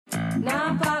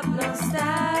Nah pop no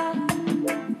style,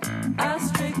 I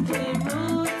strictly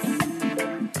roots.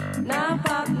 Nah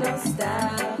pop no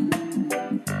style,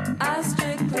 I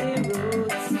strictly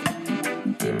roots.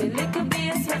 Give me little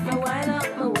bass, let me wind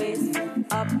up my waist.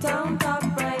 Uptown top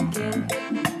ranking.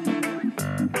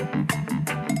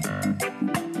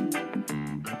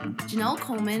 Janelle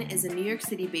Coleman is a New York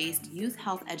City-based youth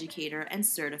health educator and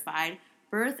certified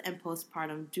birth and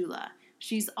postpartum doula.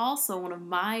 She's also one of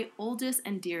my oldest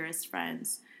and dearest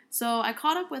friends. So I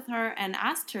caught up with her and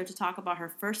asked her to talk about her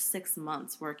first 6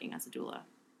 months working as a doula.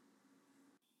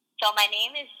 So my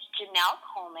name is Janelle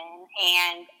Coleman,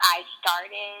 and I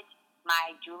started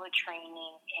my doula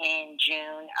training in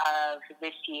June of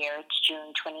this year. It's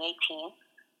June 2018.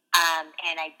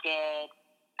 And I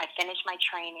finished my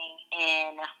training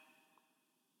in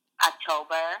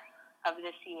October of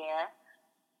this year.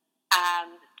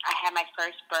 I had my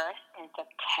first birth in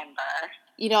September.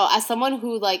 You know, as someone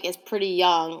who is pretty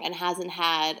young and hasn't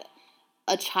had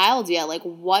a child yet,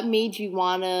 what made you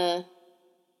want to,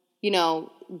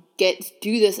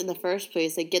 do this in the first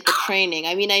place, get the training?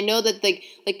 I mean, I know that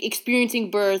experiencing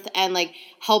birth and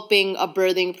helping a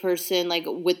birthing person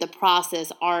with the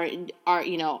process aren't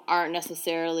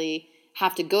necessarily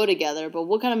have to go together, but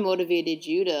what kind of motivated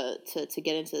you to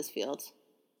get into this field?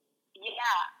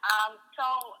 Yeah, so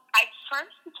I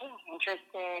first became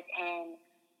interested in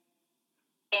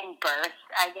birth,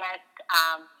 I guess,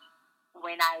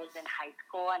 when I was in high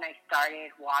school, and I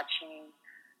started watching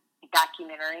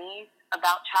documentaries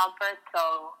about childbirth.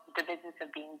 So The Business of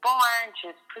Being Born,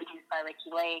 which is produced by Ricky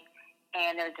Lake,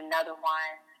 and there's another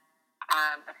one,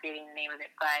 I'm forgetting the name of it,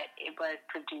 but it was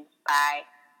produced by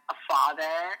a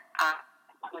father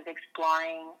who was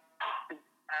exploring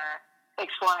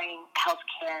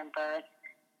healthcare and birth.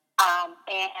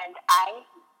 And I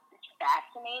was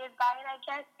fascinated by it, I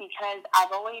guess, because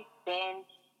I've always been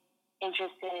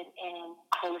interested in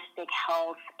holistic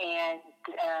health and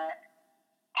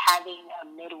having a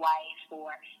midwife,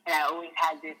 and I always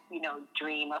had this,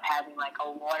 dream of having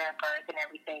a water birth and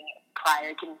everything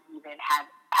prior to even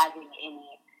having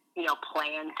any,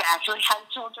 plans to actually have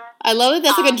children. I love it.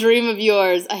 That's a dream of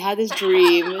yours. I had this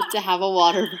dream to have a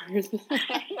water birth.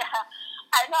 Yeah,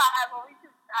 I know.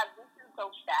 I've just been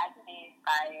so fascinated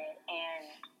by it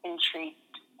and intrigued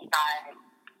by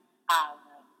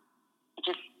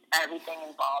just everything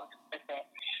involved with it.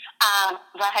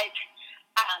 But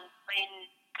in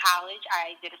college,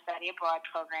 I did a study abroad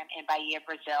program in Bahia,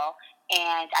 Brazil,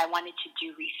 and I wanted to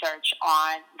do research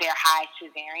on their high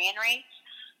cesarean rates.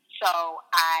 So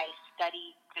I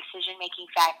studied decision-making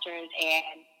factors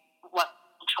and what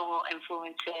cultural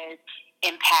influences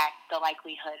impact the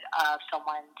likelihood of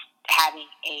someone having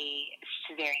a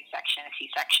cesarean section, a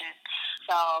C-section.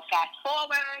 So fast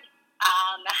forward,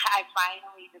 I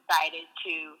finally decided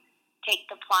to take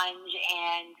the plunge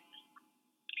and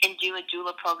do a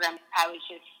doula program. I was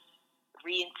just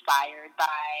re-inspired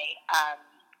by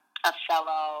a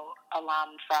fellow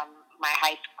alum from my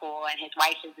high school, and his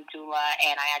wife is a doula,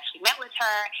 and I actually met with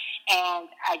her, and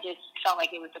I just felt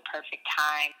like it was the perfect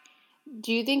time.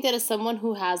 Do you think that as someone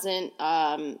who hasn't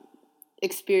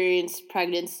experienced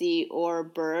pregnancy or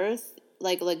birth,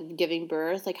 like giving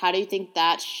birth, how do you think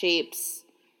that shapes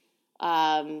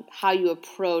how you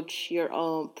approach your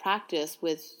own practice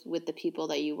with the people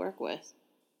that you work with?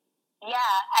 Yeah,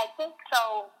 I think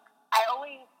so.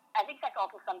 I think that's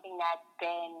also something that's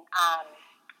been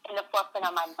in the forefront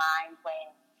of my mind when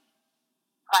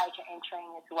prior to entering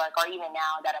this work, or even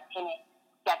now that I'm in it,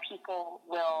 that people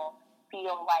will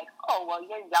feel like, oh, well,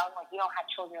 you're young, you don't have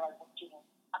children, what do you think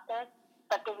about this?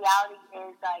 But the reality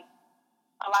is,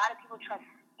 a lot of people trust,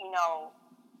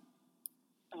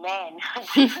 men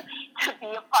to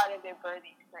be a part of their birth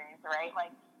experience, right?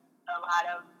 A lot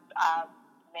of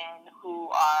men who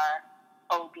are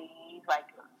OBs,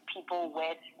 people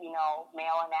with, male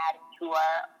anatomy who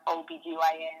are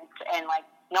OBGYNs, and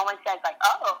no one says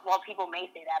oh, well, people may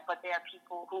say that, but there are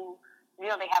people who,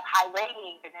 they have high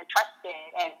ratings and they're trusted,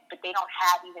 but they don't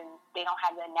have the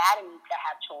anatomy to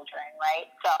have children, right?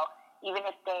 So even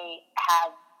if they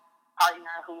have a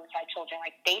partner who's had children,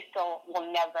 they still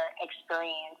will never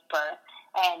experience birth,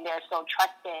 and they're so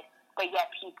trusted. But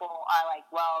yet people are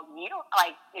well, you don't,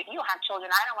 if you don't have children,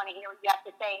 I don't want to hear what you have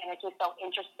to say. And it's just so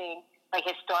interesting,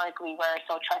 historically, we're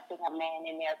so trusting of men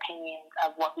in their opinions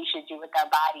of what we should do with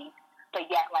our bodies. But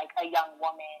yet, a young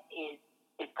woman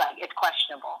it's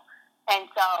questionable. And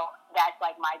so that's,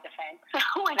 my defense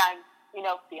when I'm,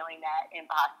 feeling that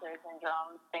imposter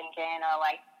syndrome thinking, or,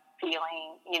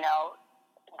 feeling,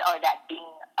 or that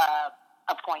being a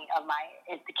a point of my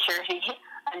insecurity.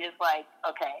 I'm just like,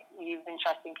 okay, you've been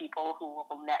trusting people who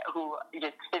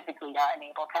just physically are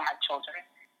unable to have children.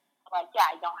 Like,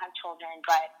 yeah, I don't have children,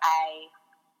 but I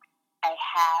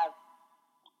have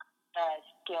the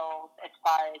skills as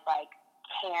far as like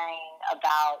caring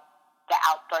about the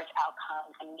birth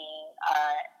outcomes and being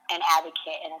an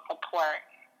advocate and a support.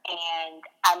 And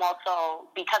I'm also,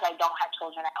 because I don't have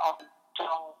children,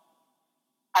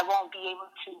 I won't be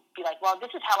able to be like, well,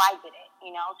 this is how I did it,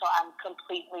 you know? So I'm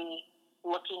completely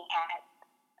looking at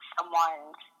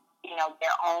someone's, you know,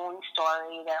 their own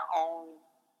story, their own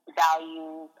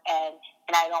values, and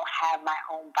I don't have my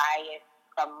own bias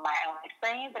from my own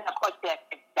experience. And of course, there's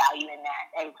value in that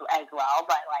as well,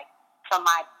 but like from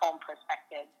my own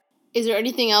perspective. Is there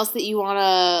anything else that you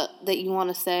wanna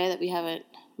say that we haven't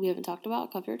talked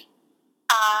about, covered?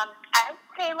 I would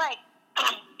say like,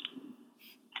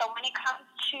 so when it comes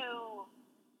to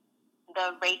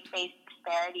the race-based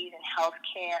disparities in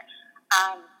healthcare,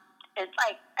 it's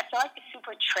like, I feel like it's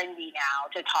super trendy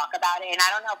now to talk about it. And I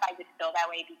don't know if I just feel that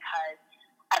way because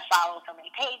I follow so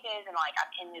many pages and like I'm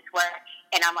in this work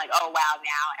and I'm like, oh wow,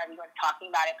 now everyone's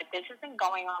talking about it. But this has been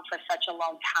going on for such a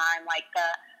long time. Like the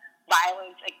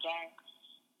violence against,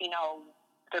 you know,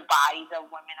 the bodies of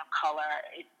women of color,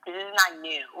 this is not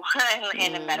new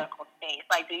in the medical space.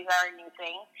 Like these are new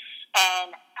things.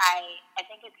 And I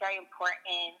think it's very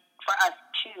important for us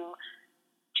to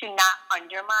not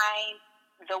undermine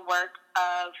the work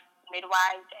of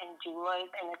midwives and doulas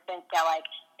in the sense that, like,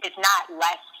 it's not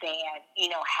less than, you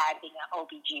know, having an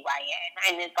OBGYN.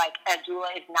 And it's like a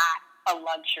doula is not a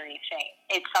luxury thing.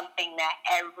 It's something that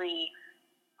every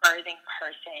birthing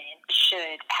person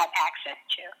should have access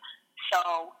to.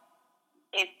 So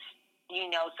if you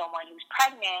know someone who's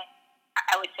pregnant,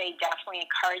 I would say definitely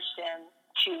encourage them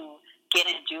to get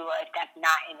a doula if that's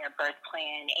not in their birth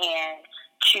plan, and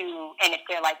if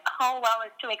they're like, oh well,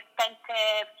 it's too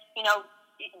expensive, you know,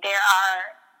 there are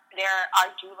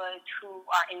doulas who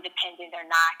are independent. They're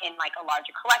not in like a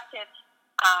larger collective,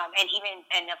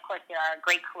 and of course there are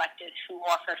great collectives who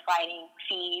offer sliding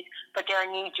fees, but there are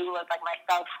new doulas like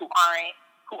myself who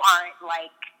aren't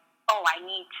like, oh, I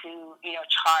need to, you know,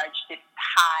 charge this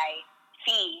high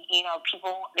fee. You know,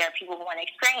 there are people who want to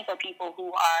experience, or people who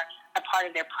are a part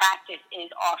of their practice is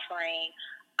offering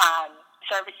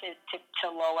services to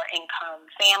lower income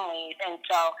families. And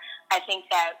so I think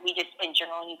that we just in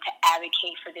general need to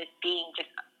advocate for this being just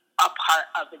a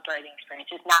part of the birthing experience.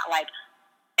 It's not like,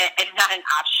 it's not an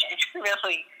option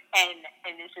really. And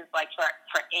this is like for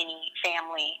any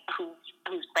family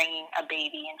who's bringing a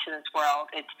baby into this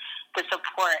world. The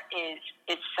support is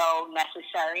so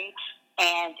necessary,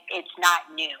 and it's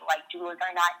not new. Like doulas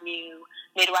are not new,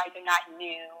 midwives are not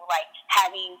new. Like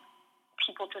having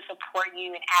people to support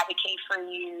you and advocate for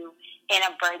you in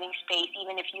a birthing space,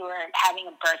 even if you are having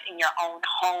a birth in your own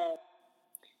home.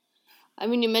 I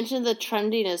mean, you mentioned the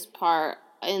trendiness part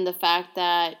and the fact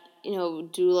that, you know,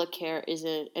 doula care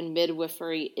and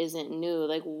midwifery isn't new.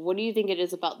 Like, what do you think it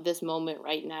is about this moment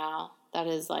right now that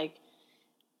has, like,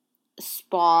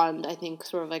 spawned, I think,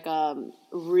 sort of like a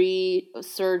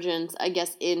resurgence, I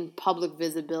guess, in public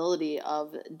visibility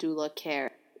of doula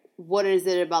care? What is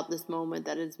it about this moment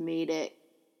that has made it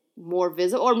more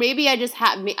visible? Or maybe I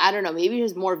don't know, maybe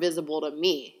it's more visible to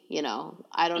me, you know?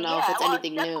 I don't know if it's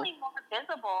anything new. It's definitely more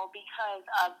visible because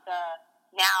of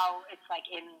now it's like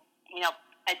in, you know,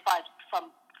 as far as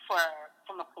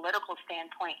from a political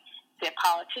standpoint, the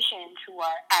politicians who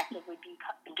are actively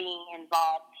being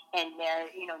involved in their,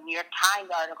 you know, New York Times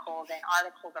articles and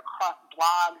articles across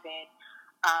blogs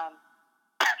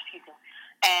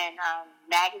and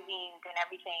magazines and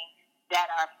everything that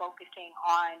are focusing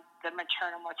on the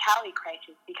maternal mortality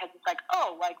crisis, because it's like,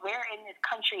 oh, like we're in this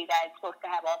country that is supposed to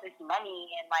have all this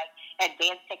money and like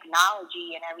advanced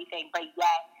technology and everything, but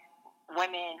yet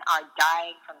women are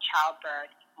dying from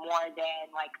childbirth more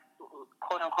than like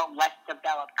quote unquote less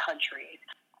developed countries.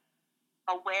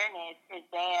 Awareness is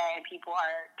there and people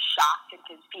are shocked and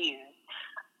confused.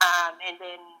 And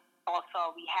then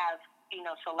also we have, you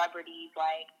know, celebrities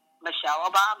like Michelle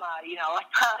Obama, you know, like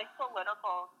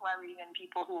political celebrities and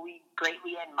people who we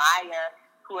greatly admire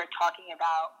who are talking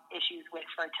about issues with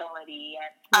fertility. And,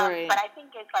 right. But I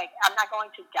think it's like, I'm not going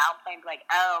to downplay like,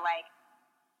 oh, like,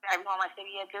 everyone wants to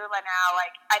be a doula now.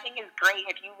 Like, I think it's great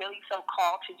if you really feel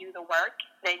called to do the work,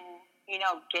 then, you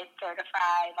know, get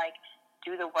certified, like,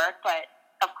 do the work. But,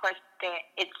 of course,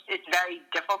 it's very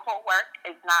difficult work.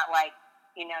 It's not like,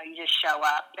 you know, you just show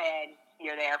up and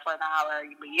you're there for an hour,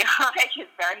 you leave. Like, it's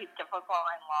very difficult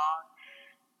and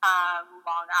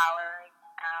long hours,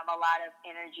 a lot of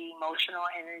energy, emotional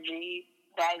energy.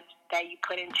 that you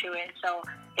put into it. So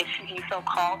if you feel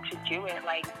called to do it,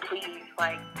 like, please,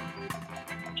 like,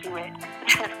 do it.